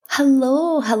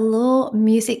Hello,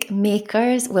 music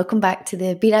makers. Welcome back to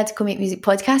the Be Radical Make Music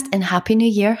podcast and Happy New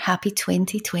Year, Happy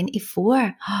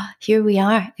 2024. Here we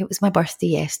are. It was my birthday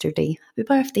yesterday. Happy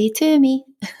birthday to me.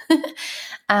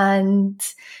 And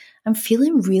I'm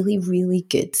feeling really, really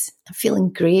good. I'm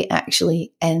feeling great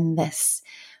actually in this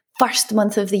first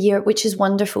month of the year, which is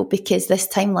wonderful because this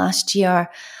time last year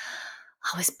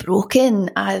I was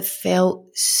broken. I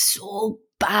felt so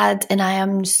bad, and I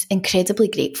am just incredibly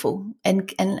grateful.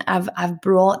 And I've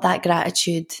brought that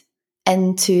gratitude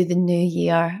into the new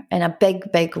year in a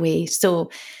big, big way. So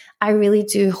I really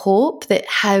do hope that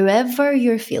however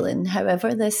you're feeling,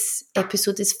 however this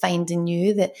episode is finding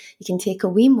you, that you can take a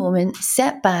wee moment,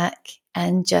 sit back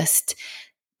and just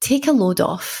take a load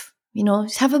off,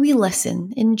 just have a wee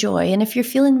listen, enjoy. And if you're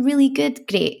feeling really good,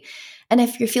 great. And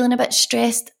if you're feeling a bit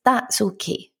stressed, that's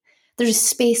okay. There's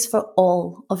space for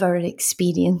all of our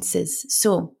experiences.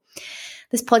 So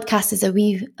this podcast is a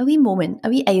wee moment, a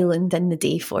wee island in the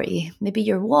day for you. Maybe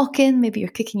you're walking, maybe you're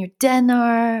cooking your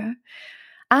dinner.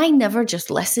 I never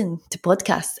just listen to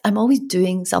podcasts. I'm always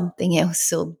doing something else.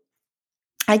 So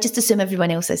I just assume everyone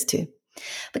else is too.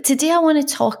 But today I want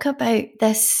to talk about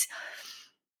this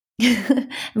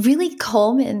really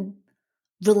common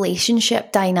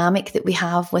relationship dynamic that we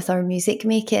have with our music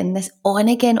making, this on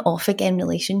again, off again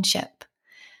relationship.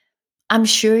 I'm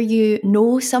sure you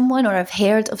know someone or have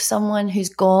heard of someone who's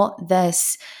got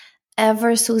this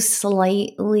ever so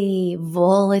slightly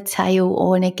volatile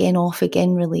on again, off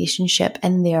again relationship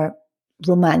in their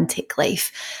romantic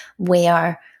life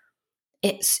where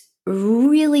it's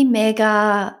really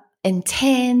mega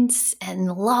intense and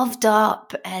loved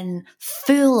up and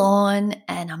full on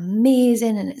and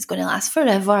amazing, and it's going to last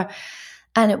forever,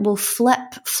 and it will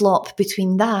flip-flop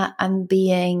between that and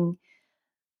being,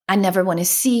 I never want to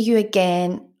see you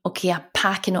again. Okay, I'm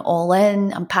packing it all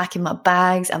in. I'm packing my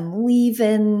bags. I'm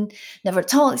leaving. Never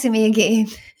talk to me again.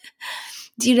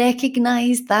 Do you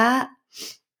recognize that?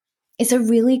 It's a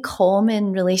really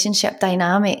common relationship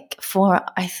dynamic for,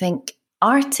 I think,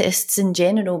 artists in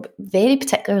general, but very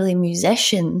particularly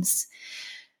musicians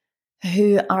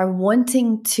who are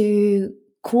wanting to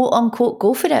quote unquote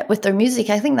go for it with their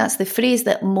music. I think that's the phrase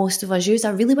that most of us use.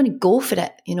 I really want to go for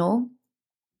it,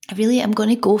 I'm going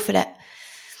to go for it.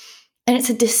 And it's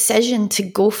a decision to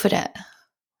go for it.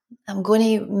 I'm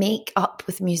going to make up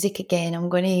with music again. I'm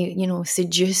going to,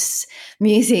 seduce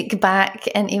music back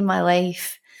into my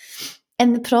life.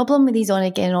 And the problem with these on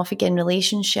again, off again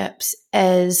relationships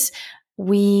is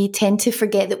we tend to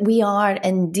forget that we are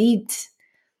indeed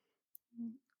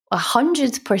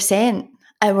 100%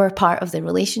 our part of the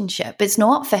relationship. It's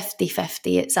not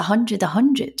 50-50, it's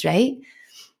 100-100, right?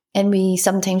 And we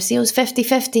sometimes say it's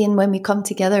 50-50, and when we come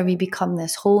together, we become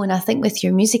this whole. And I think with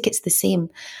your music, it's the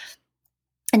same.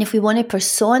 And if we want to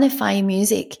personify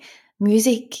music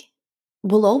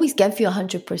will always give you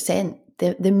 100%.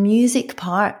 The music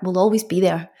part will always be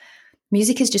there.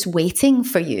 Music is just waiting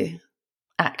for you,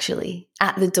 actually,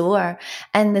 at the door.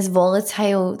 And this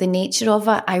volatile, the nature of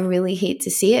it, I really hate to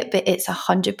say it, but it's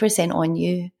 100% on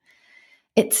you.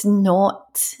 It's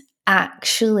not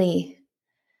actually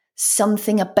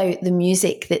something about the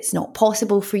music that's not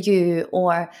possible for you,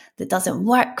 or that doesn't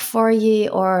work for you,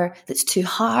 or that's too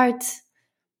hard.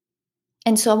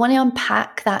 And so I want to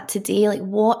unpack that today. Like,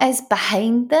 what is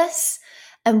behind this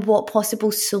and what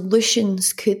possible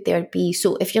solutions could there be?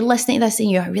 So if you're listening to this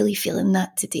and you're really feeling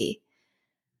that today,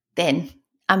 then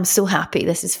I'm so happy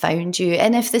this has found you.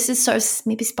 And if this is sort of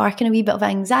maybe sparking a wee bit of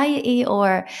anxiety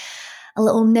or a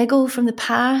little niggle from the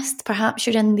past, perhaps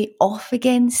you're in the off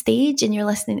again stage and you're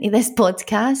listening to this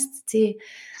podcast to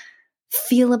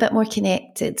feel a bit more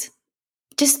connected.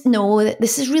 Just know that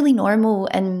this is really normal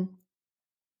and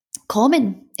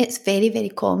common. It's very, very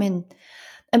common.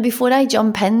 And before I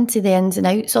jump into the ins and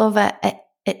outs of it,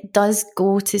 it does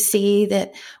go to say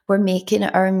that we're making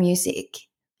our music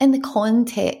in the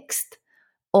context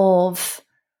of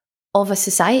a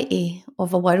society,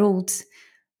 of a world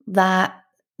that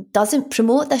doesn't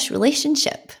promote this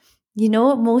relationship.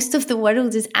 Most of the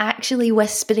world is actually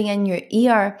whispering in your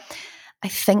ear, I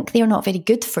think they're not very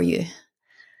good for you.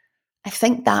 I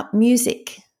think that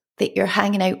music that you're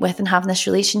hanging out with and having this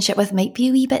relationship with might be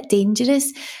a wee bit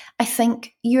dangerous. I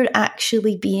think you're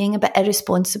actually being a bit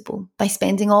irresponsible by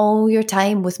spending all your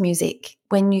time with music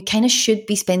when you kind of should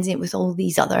be spending it with all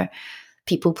these other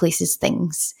people, places,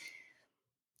 things.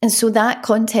 And so that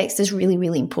context is really,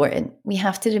 really important. We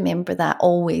have to remember that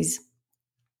always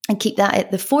and keep that at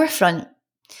the forefront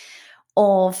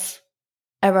of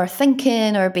our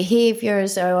thinking, our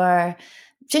behaviours, our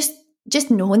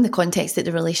just knowing the context that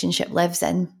the relationship lives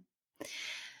in.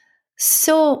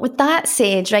 So with that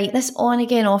said, right, this on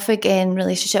again, off again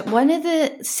relationship, one of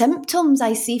the symptoms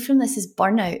I see from this is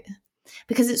burnout,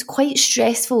 because it's quite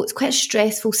stressful. It's quite a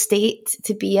stressful state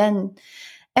to be in.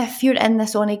 If you're in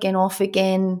this on again, off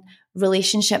again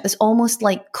relationship, it's almost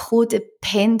like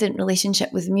codependent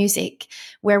relationship with music,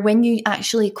 where when you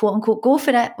actually quote unquote go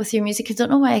for it with your music, I don't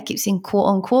know why I keep saying quote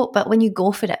unquote, but when you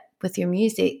go for it with your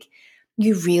music,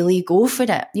 you really go for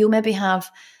it. You'll maybe have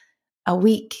a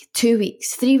week, 2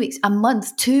 weeks, 3 weeks, a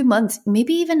month, 2 months,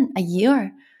 maybe even a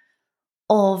year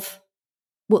of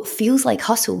what feels like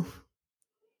hustle.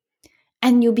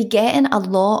 And you'll be getting a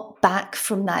lot back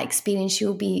from that experience.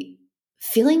 You'll be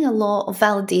feeling a lot of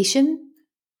validation.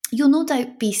 You'll no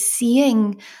doubt be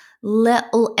seeing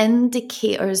little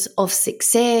indicators of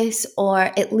success, or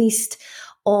at least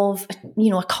of,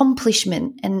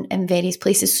 accomplishment in various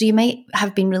places. So you might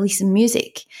have been releasing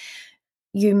music.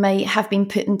 You might have been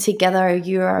putting together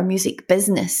your music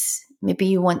business. Maybe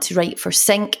you want to write for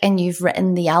Sync and you've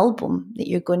written the album that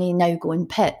you're going to now go and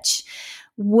pitch.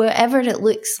 Whatever it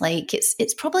looks like,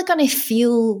 it's probably going to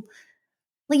feel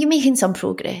like you're making some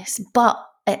progress, but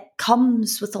it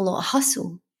comes with a lot of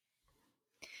hustle.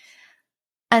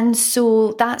 And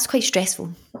so that's quite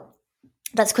stressful.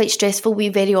 We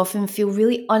very often feel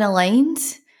really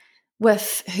unaligned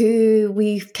with who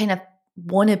we kind of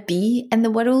want to be in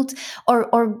the world,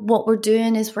 or what we're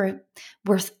doing is we're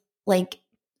like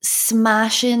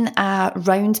smashing a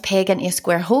round peg into a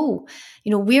square hole.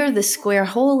 We're the square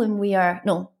hole, and we are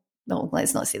no,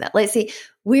 let's not say that. Let's say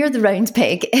we're the round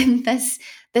peg in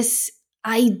this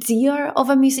idea of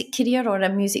a music career or a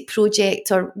music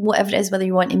project or whatever it is, whether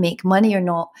you want to make money or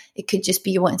not. It could just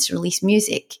be you want to release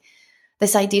music.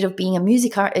 This idea of being a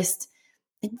music artist,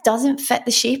 it doesn't fit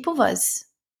the shape of us.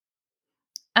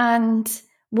 And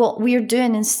what we're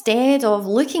doing, instead of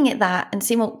looking at that and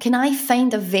saying, well, can I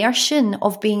find a version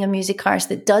of being a music artist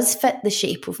that does fit the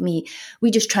shape of me?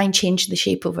 We just try and change the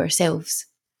shape of ourselves.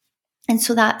 And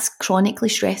so that's chronically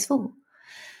stressful.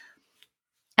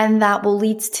 And that will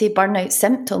lead to burnout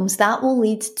symptoms. That will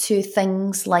lead to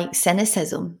things like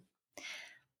cynicism.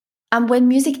 And when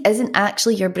music isn't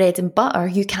actually your bread and butter,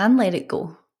 you can let it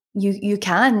go. You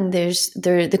can.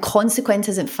 The consequence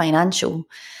isn't financial.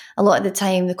 A lot of the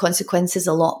time, the consequence is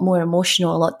a lot more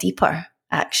emotional, a lot deeper,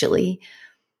 actually.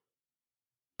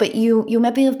 But you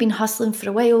maybe have been hustling for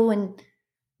a while, and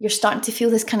you're starting to feel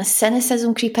this kind of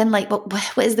cynicism creep in, like, well,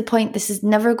 what is the point? This is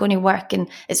never going to work, and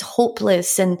it's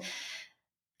hopeless, and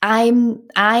I'm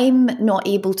not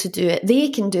able to do it. They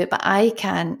can do it, but I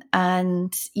can.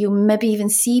 And you maybe even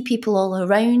see people all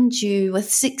around you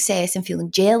with success and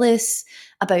feeling jealous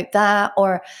about that,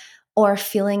 or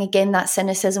feeling, again, that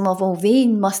cynicism of, oh, they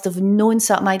must have known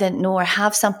something I didn't know, or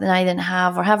have something I didn't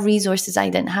have, or have resources I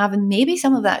didn't have. And maybe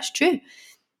some of that's true.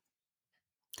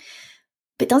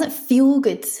 But it doesn't feel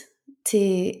good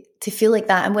to feel like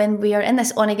that. And when we are in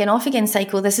this on again, off again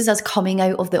cycle, this is us coming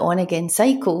out of the on again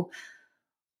cycle,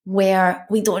 where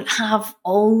we don't have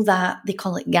all that, they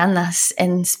call it ganas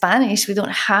in Spanish. We don't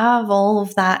have all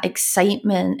of that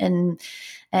excitement,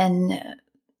 and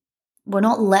we're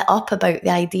not lit up about the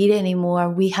idea anymore.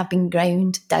 We have been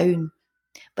ground down.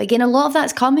 But again, a lot of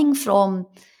that's coming from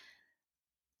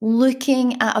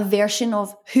looking at a version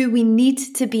of who we need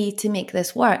to be to make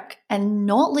this work, and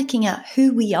not looking at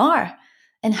who we are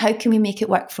and how can we make it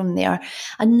work from there.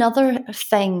 Another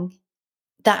thing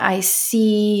that I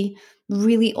see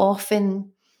really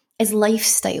often is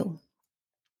lifestyle.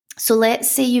 So let's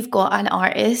say you've got an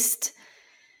artist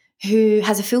who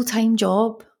has a full-time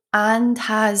job and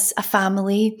has a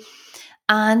family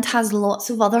and has lots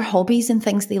of other hobbies and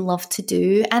things they love to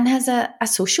do, and has a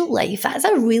social life. That's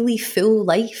a really full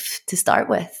life to start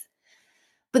with.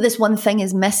 But this one thing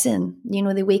is missing.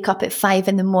 They wake up at 5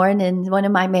 a.m. One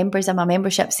of my members in my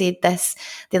membership said this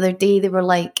the other day. They were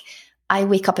like, I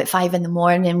wake up at 5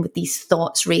 a.m. with these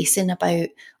thoughts racing about,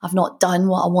 I've not done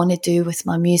what I want to do with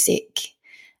my music.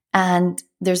 And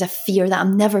there's a fear that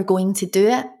I'm never going to do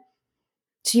it.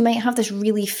 So you might have this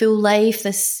really full life,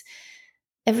 this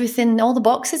everything, all the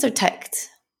boxes are ticked.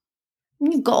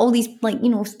 You've got all these,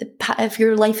 if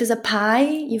your life is a pie,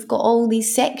 you've got all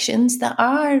these sections that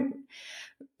are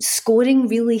scoring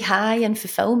really high in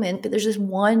fulfillment, but there's this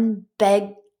one big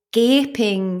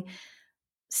gaping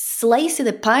slice of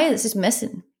the pie that's just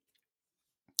missing.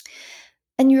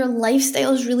 And your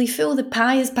lifestyle is really full. The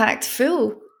pie is packed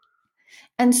full.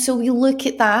 And so we look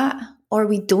at that, or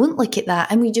we don't look at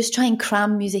that, and we just try and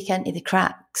cram music into the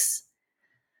cracks.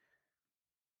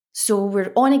 So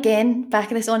we're on again,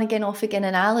 back in this on again, off again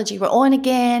analogy. We're on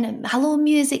again. Hello,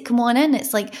 music, come on in.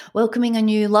 It's like welcoming a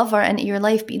new lover into your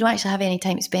life, but you don't actually have any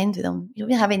time to spend with them. You don't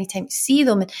really have any time to see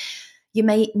them. You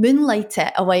might moonlight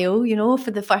it a while,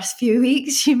 for the first few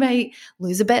weeks. You might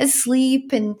lose a bit of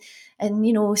sleep and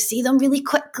see them really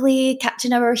quickly, catch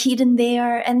an hour here and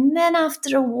there. And then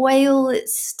after a while, it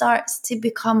starts to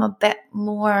become a bit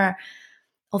more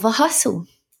of a hustle.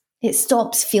 It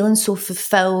stops feeling so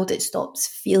fulfilled. It stops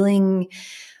feeling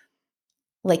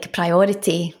like a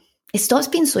priority. It stops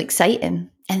being so exciting.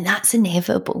 And that's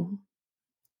inevitable.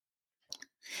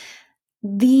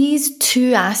 These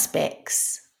two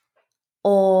aspects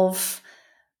of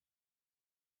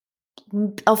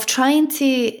trying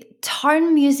to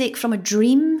turn music from a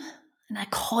dream and a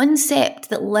concept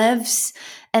that lives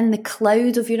in the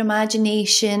cloud of your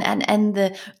imagination and in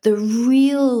the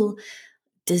real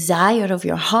desire of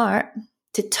your heart,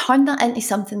 to turn that into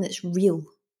something that's real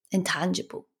and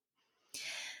tangible.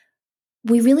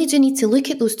 We really do need to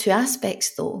look at those two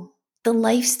aspects though. The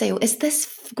lifestyle, is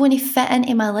this going to fit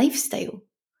into my lifestyle?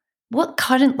 What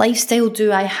current lifestyle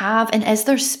do I have? And is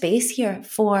there space here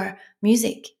for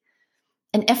music?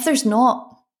 And if there's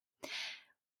not,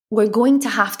 we're going to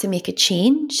have to make a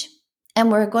change.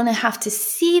 And we're going to have to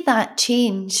see that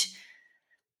change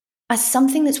as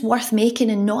something that's worth making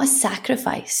and not a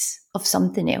sacrifice of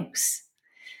something else.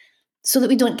 So that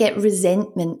we don't get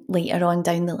resentment later on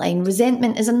down the line.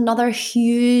 Resentment is another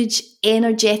huge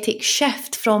energetic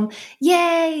shift from,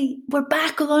 yay, we're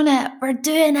back on it, we're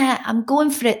doing it, I'm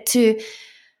going for it, to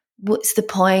what's the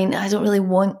point? I don't really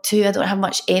want to, I don't have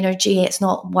much energy, it's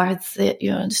not worth it,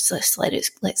 just let's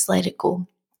let it go.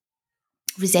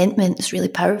 Resentment is really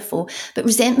powerful, but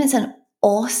resentment's an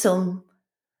awesome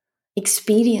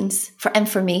experience for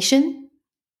information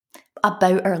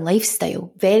about our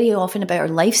lifestyle, very often about our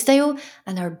lifestyle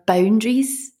and our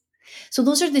boundaries. So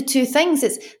those are the two things.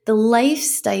 It's the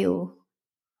lifestyle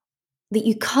that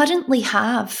you currently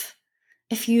have.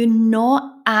 If you're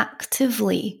not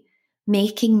actively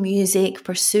making music,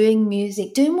 pursuing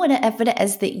music, doing whatever it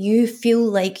is that you feel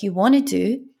like you want to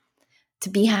do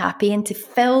to be happy and to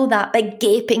fill that big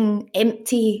gaping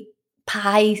empty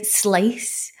pie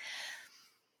slice,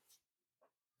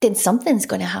 then something's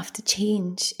going to have to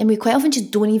change. And we quite often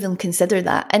just don't even consider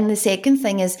that. And the second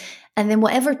thing is, and then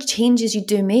whatever changes you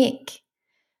do make,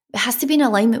 it has to be in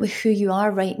alignment with who you are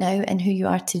right now and who you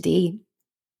are today.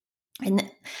 And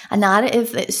a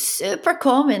narrative that's super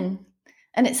common,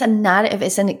 and it's a narrative,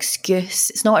 it's an excuse,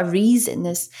 it's not a reason,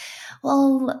 is,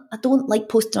 well, I don't like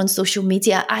posting on social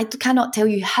media. I cannot tell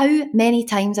you how many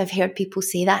times I've heard people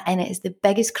say that, and it is the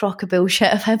biggest crock of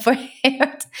bullshit I've ever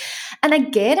heard. And I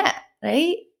get it,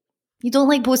 right? You don't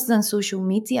like posting on social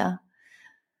media.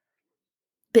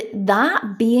 But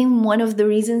that being one of the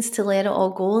reasons to let it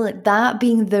all go, like that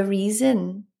being the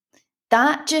reason,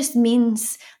 that just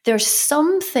means there's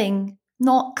something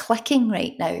not clicking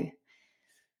right now.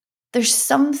 There's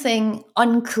something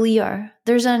unclear.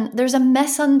 There's a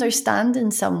misunderstanding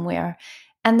somewhere.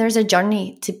 And there's a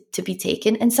journey to be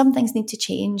taken, and some things need to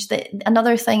change.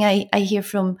 Another thing I hear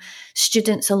from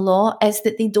students a lot is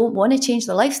that they don't want to change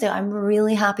their lifestyle. I'm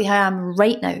really happy how I am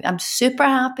right now. I'm super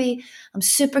happy. I'm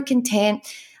super content.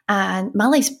 And my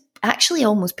life's actually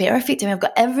almost perfect. I mean, I've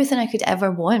got everything I could ever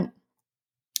want.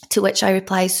 To which I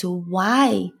reply, so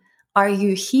why are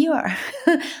you here?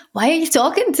 Why are you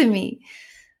talking to me?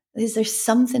 Is there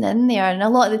something in there? And a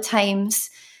lot of the times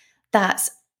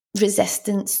that's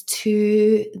resistance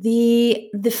to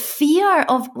the fear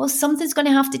of, well, something's going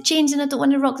to have to change and I don't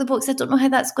want to rock the box. I don't know how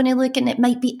that's going to look, and it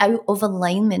might be out of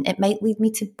alignment. It might lead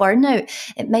me to burnout.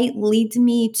 It might lead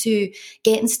me to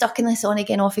getting stuck in this on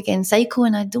again, off again cycle,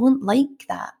 and I don't like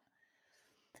that.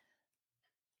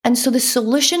 And so the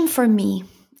solution for me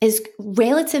is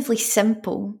relatively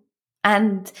simple,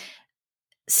 and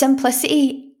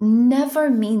simplicity never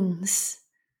means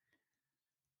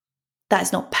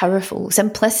that's not powerful.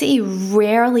 Simplicity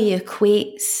rarely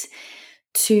equates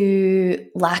to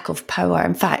lack of power.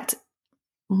 In fact,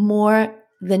 more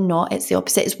than not, it's the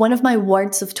opposite. It's one of my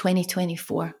words of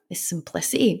 2024 is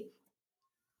simplicity.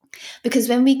 Because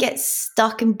when we get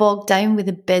stuck and bogged down with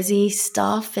the busy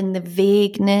stuff and the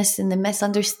vagueness and the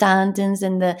misunderstandings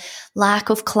and the lack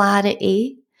of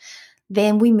clarity,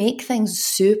 then we make things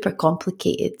super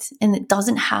complicated, and it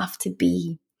doesn't have to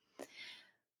be.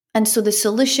 And so the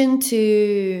solution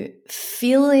to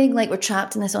feeling like we're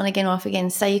trapped in this on again, off again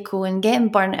cycle and getting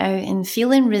burnt out and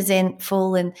feeling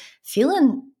resentful and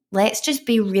feeling, let's just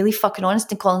be really fucking honest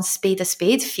and calling spade a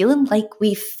spade, feeling like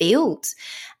we failed.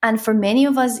 And for many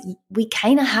of us, we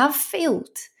kind of have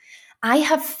failed. I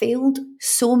have failed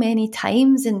so many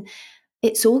times, and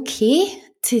it's okay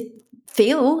to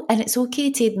fail and it's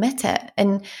okay to admit it.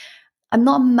 And I'm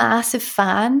not a massive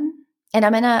fan, and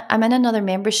I'm in another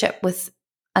membership with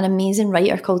an amazing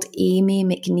writer called Amy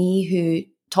McNee who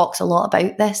talks a lot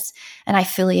about this, and I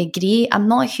fully agree. I'm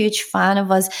not a huge fan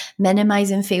of us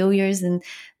minimizing failures and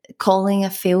calling a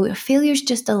failure. Failure's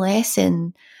just a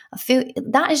lesson.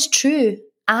 That is true,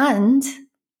 and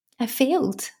I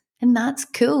failed, and that's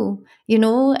cool.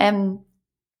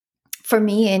 For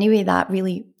me anyway,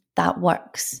 that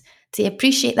works. To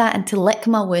appreciate that and to lick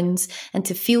my wounds and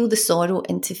to feel the sorrow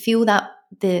and to feel that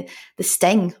the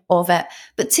sting of it,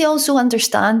 but to also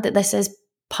understand that this is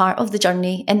part of the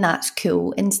journey and that's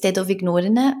cool instead of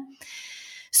ignoring it.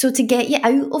 So to get you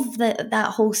out of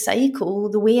that whole cycle,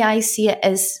 the way I see it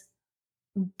is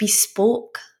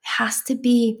bespoke.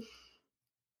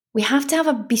 We have to have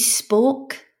a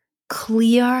bespoke,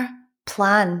 clear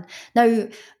plan. Now,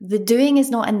 the doing is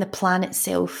not in the plan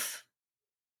itself.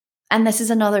 And this is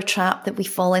another trap that we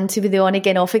fall into with the on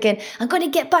again, off again. I'm going to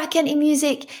get back into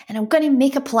music and I'm going to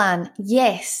make a plan.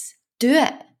 Yes, do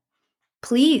it.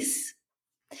 Please.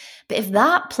 But if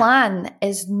that plan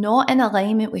is not in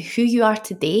alignment with who you are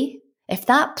today, if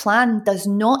that plan does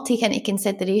not take into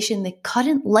consideration the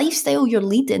current lifestyle you're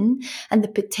leading and the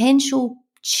potential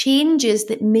changes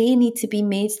that may need to be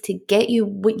made to get you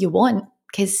what you want,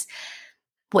 because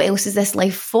what else is this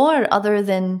life for other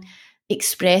than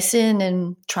expressing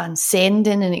and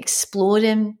transcending and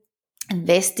exploring,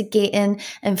 investigating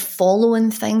and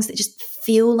following things that just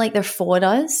feel like they're for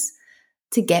us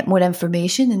to get more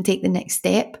information and take the next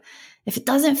step? If it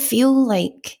doesn't feel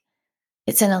like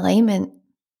it's in alignment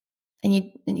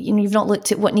and you've not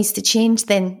looked at what needs to change,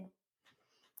 then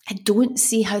I don't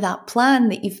see how that plan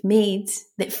that you've made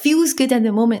that feels good in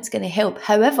the moment is going to help.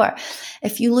 However,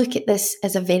 if you look at this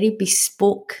as a very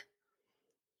bespoke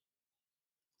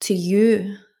to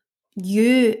you,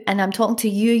 and I'm talking to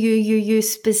you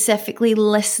specifically,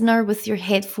 listener with your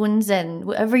headphones in,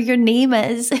 whatever your name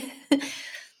is,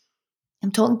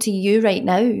 I'm talking to you right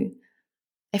now.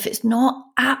 If it's not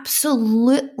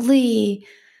absolutely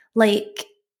like,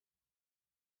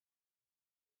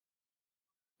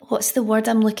 what's the word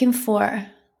I'm looking for?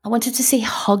 I wanted to say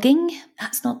hugging.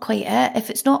 That's not quite it. If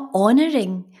it's not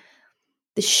honouring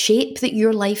the shape that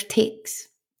your life takes,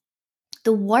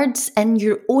 the words in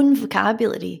your own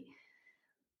vocabulary,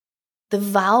 the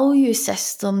value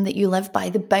system that you live by,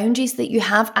 the boundaries that you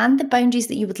have and the boundaries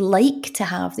that you would like to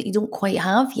have that you don't quite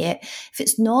have yet.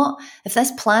 If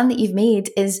this plan that you've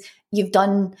made is you've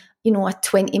done, a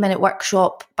 20-minute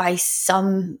workshop by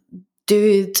some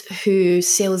dude who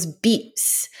sells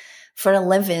beats for a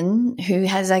living, who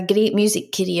has a great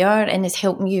music career and is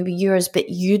helping you with yours, but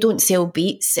you don't sell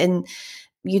beats and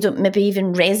you don't maybe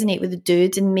even resonate with the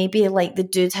dude, and maybe like the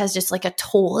dude has just like a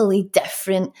totally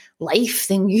different life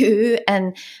than you,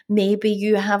 and maybe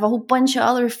you have a whole bunch of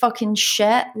other fucking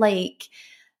shit, like,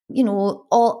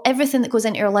 everything that goes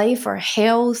into your life, or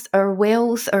health or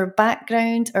wealth or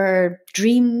background or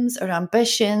dreams or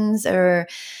ambitions or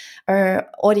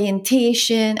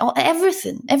orientation, or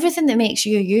everything that makes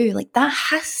you, like that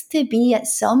has to be at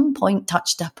some point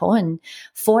touched upon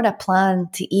for a plan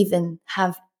to even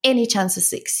have any chance of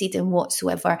succeeding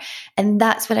whatsoever. And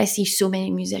that's where I see so many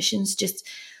musicians just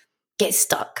get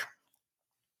stuck.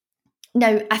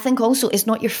 Now, I think also it's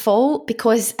not your fault,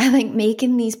 because I think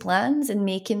making these plans and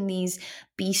making these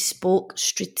bespoke,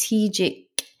 strategic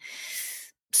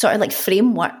sort of like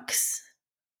frameworks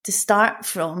to start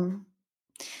from,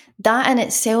 that in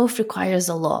itself requires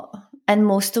a lot. And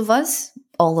most of us,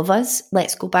 all of us,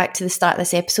 let's go back to the start of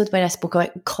this episode where I spoke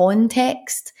about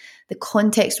context. The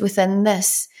context within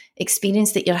this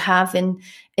experience that you're having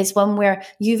is one where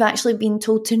you've actually been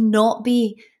told to not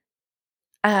be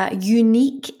a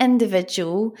unique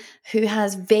individual who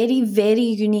has very, very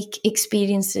unique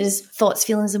experiences, thoughts,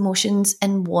 feelings, emotions,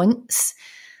 and wants.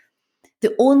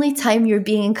 The only time you're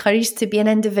being encouraged to be an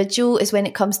individual is when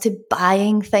it comes to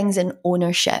buying things and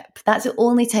ownership. That's the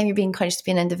only time you're being encouraged to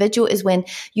be an individual, is when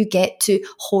you get to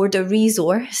hoard a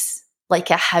resource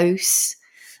like a house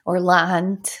or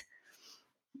land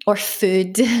or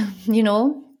food,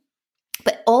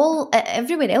 But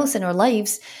everywhere else in our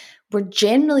lives, we're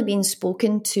generally being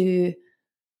spoken to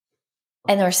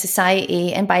in our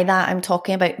society. And by that, I'm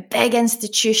talking about big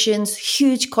institutions,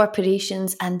 huge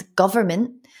corporations, and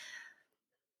government.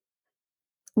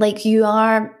 Like you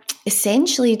are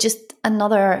essentially just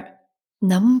another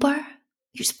number.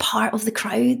 You're just part of the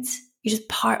crowds. You're just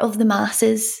part of the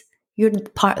masses. You're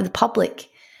part of the public.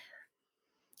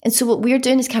 And so what we're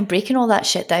doing is kind of breaking all that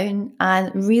shit down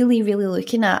and really, really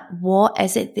looking at what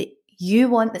is it that you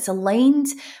want that's aligned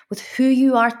with who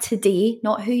you are today,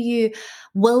 not who you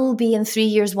will be in 3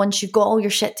 years once you've got all your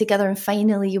shit together and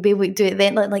finally you'll be able to do it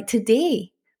then. Like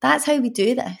today. That's how we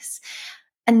do this.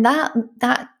 And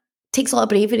that takes a lot of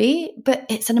bravery, but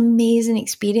it's an amazing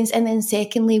experience. And then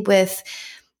secondly, with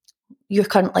your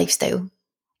current lifestyle.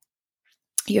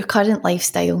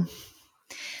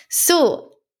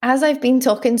 So as I've been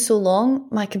talking so long,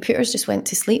 my computer's just went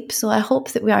to sleep. So I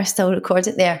hope that we are still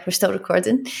recording. There, we're still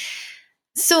recording.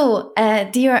 So,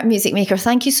 dear music maker,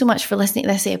 thank you so much for listening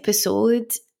to this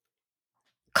episode.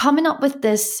 Coming up with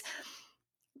this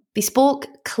bespoke,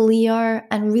 clear,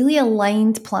 and really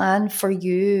aligned plan for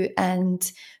you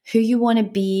and who you want to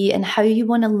be and how you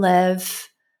want to live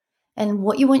and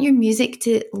what you want your music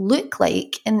to look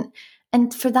like.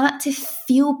 And for that to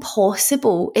feel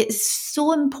possible, it's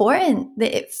so important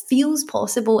that it feels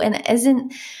possible and it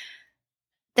isn't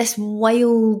this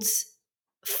wild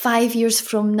 5 years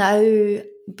from now,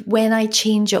 when I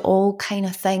change it all kind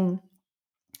of thing.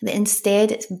 That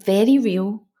instead it's very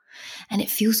real and it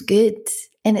feels good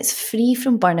and it's free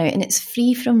from burnout and it's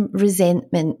free from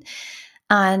resentment,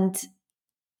 and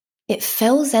it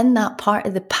fills in that part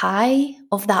of the pie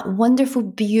of that wonderful,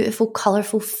 beautiful,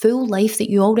 colourful, full life that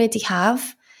you already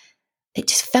have. It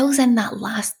just fills in that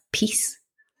last piece.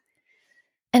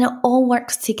 And it all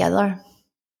works together.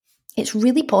 It's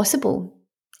really possible.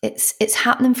 It's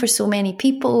happening for so many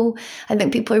people. I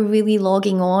think people are really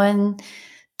logging on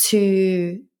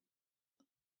to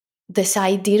this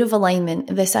idea of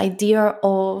alignment, this idea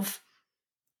of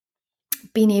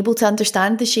being able to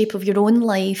understand the shape of your own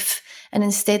life, and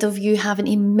instead of you having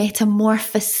to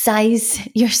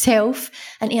metamorphosize yourself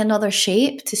into another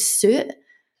shape to suit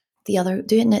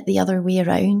doing it the other way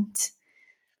around.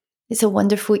 It's a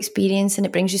wonderful experience and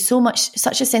it brings you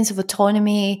such a sense of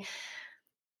autonomy.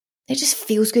 It just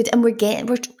feels good, and we're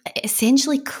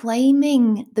essentially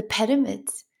climbing the pyramid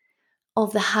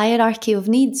of the hierarchy of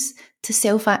needs to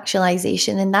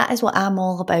self-actualization, and that is what I'm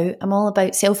all about. I'm all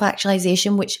about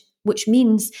self-actualization, which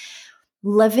means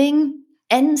living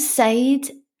inside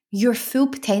your full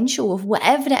potential of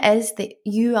whatever it is that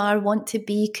you want to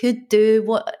be, could do,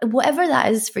 whatever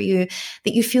that is for you,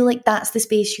 that you feel like that's the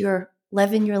space you're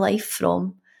living your life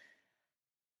from.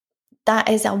 That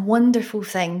is a wonderful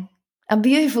thing, a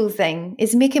beautiful thing.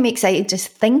 It's making me excited just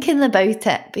thinking about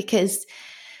it, because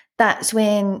that's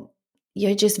when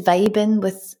you're just vibing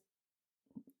with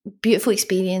beautiful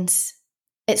experience.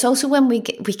 It's also when we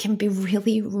can be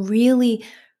really, really,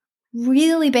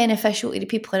 really beneficial to the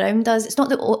people around us. It's not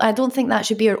that I don't think that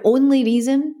should be our only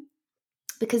reason,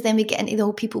 because then we get into the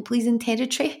whole people-pleasing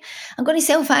territory. I'm going to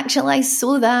self-actualize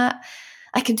so that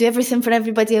I can do everything for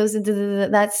everybody else.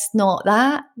 That's not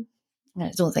that.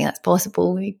 I don't think that's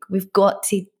possible. We've got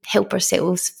to help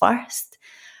ourselves first.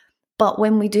 But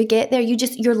when we do get there,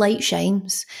 your light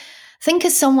shines. Think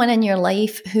of someone in your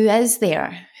life who is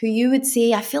there, who you would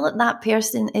say, I feel like that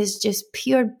person is just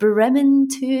pure brimming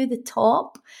to the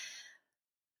top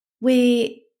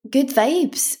with good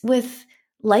vibes, with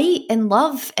light and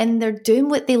love, and they're doing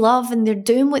what they love and they're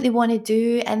doing what they want to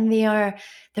do, and they're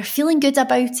feeling good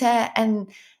about it, and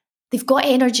they've got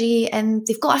energy and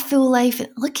they've got a full life.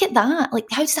 Look at that. Like,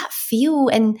 how does that feel?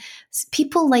 And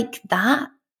people like that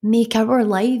make our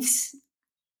lives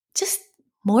just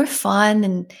more fun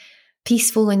and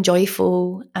peaceful and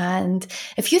joyful. And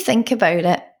if you think about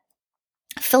it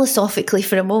philosophically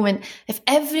for a moment, if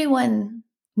everyone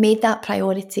made that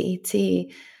priority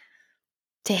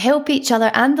to help each other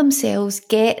and themselves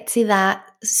get to that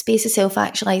space of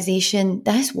self-actualization,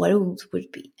 this world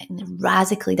would be in a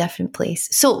radically different place.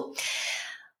 So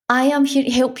I am here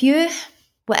to help you,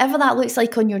 whatever that looks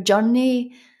like on your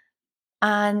journey.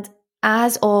 And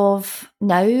as of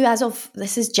now,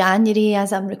 this is January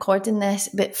as I'm recording this,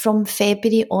 but from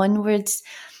February onwards,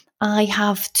 I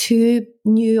have 2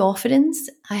 new offerings.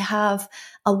 I have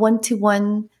a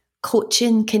 1-to-1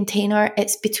 coaching container.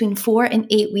 It's between 4 and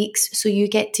 8 weeks. So you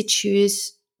get to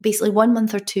choose basically 1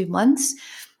 month or 2 months,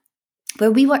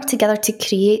 where we work together to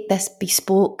create this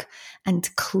bespoke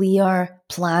and clear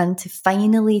plan to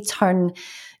finally turn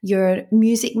your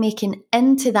music making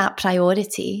into that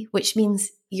priority, which means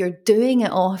you're doing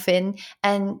it often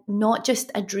and not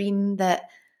just a dream that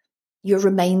you're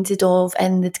reminded of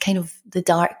in the kind of the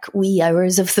dark wee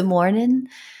hours of the morning.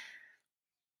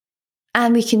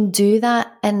 And we can do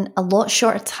that in a lot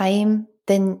shorter time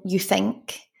than you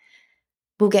think.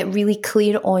 We'll get really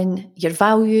clear on your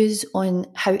values, on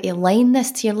how to align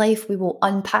this to your life. We will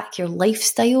unpack your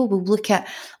lifestyle. We'll look at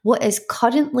what is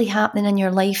currently happening in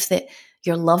your life that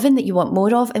you're loving, that you want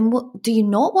more of, and what do you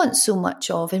not want so much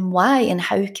of, and why, and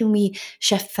how can we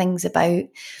shift things about.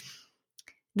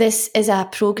 This is a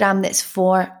program that's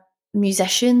for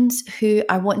musicians who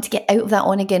are wanting to get out of that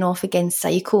on again, off again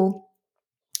cycle,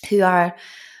 who are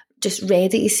just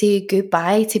ready to say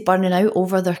goodbye to burning out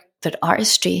over their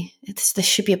artistry. This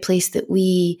should be a place that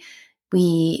we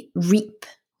reap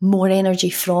more energy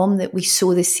from, that we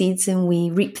sow the seeds and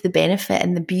we reap the benefit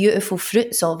and the beautiful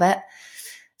fruits of it.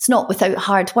 It's not without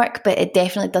hard work, but it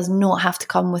definitely does not have to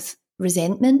come with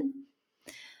resentment.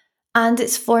 And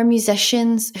it's for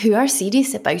musicians who are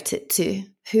serious about it too,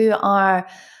 who are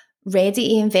ready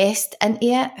to invest into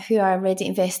it, who are ready to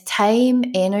invest time,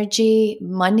 energy,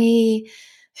 money,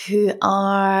 who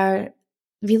are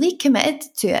really committed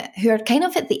to it, who are kind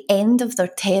of at the end of their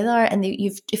tether. And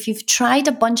if you've tried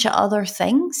a bunch of other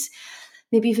things,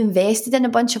 maybe you've invested in a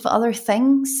bunch of other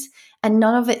things and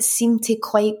none of it seemed to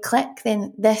quite click,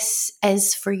 then this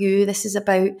is for you. This is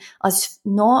about us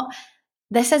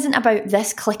this isn't about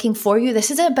this clicking for you.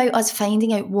 This is about us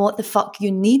finding out what the fuck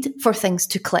you need for things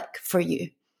to click for you.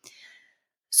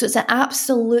 So it's an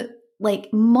absolute,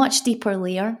 much deeper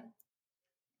layer.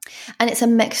 And it's a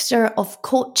mixture of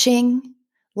coaching,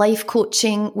 life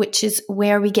coaching, which is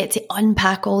where we get to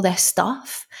unpack all this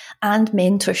stuff, and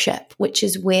mentorship, which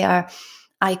is where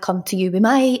I come to you with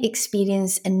my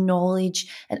experience and knowledge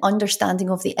and understanding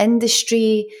of the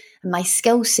industry and my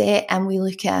skill set, and we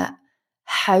look at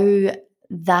how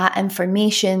that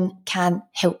information can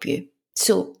help you.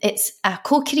 So it's a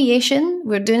co-creation.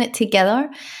 We're doing it together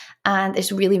and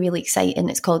it's really, really exciting.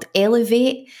 It's called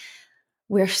Elevate.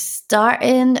 We're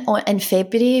starting in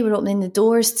February. We're opening the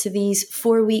doors to these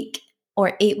 4-week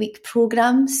or 8-week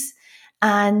programs,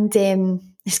 and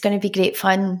it's going to be great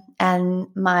fun. And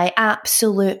my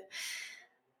absolute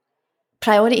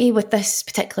priority with this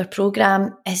particular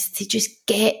program is to just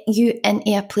get you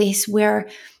into a place where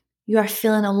you are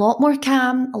feeling a lot more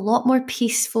calm, a lot more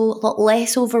peaceful, a lot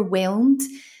less overwhelmed,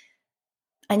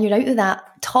 and you're out of that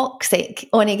toxic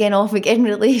on again, off again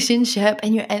relationship,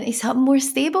 and you're into something more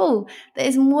stable that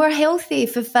is more healthy,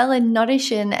 fulfilling,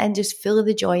 nourishing, and just full of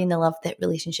the joy and the love that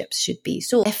relationships should be.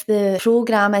 So if the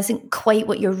program isn't quite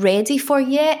what you're ready for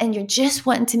yet and you're just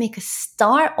wanting to make a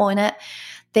start on it,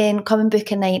 then come and book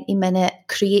a 90-minute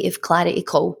creative clarity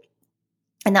call.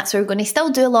 And that's where we're going to still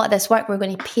do a lot of this work. We're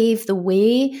going to pave the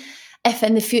way. If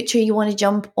in the future you want to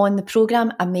jump on the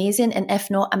program, amazing. And if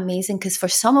not, amazing. Because for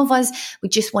some of us, we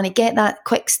just want to get that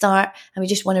quick start and we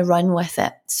just want to run with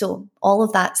it. So all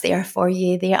of that's there for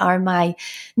you. They are my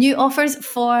new offers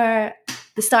for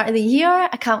the start of the year.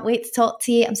 I can't wait to talk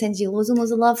to you. I'm sending you loads and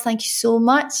loads of love. Thank you so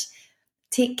much.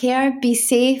 Take care, be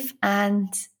safe,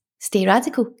 and stay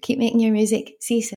radical. Keep making your music. See you soon.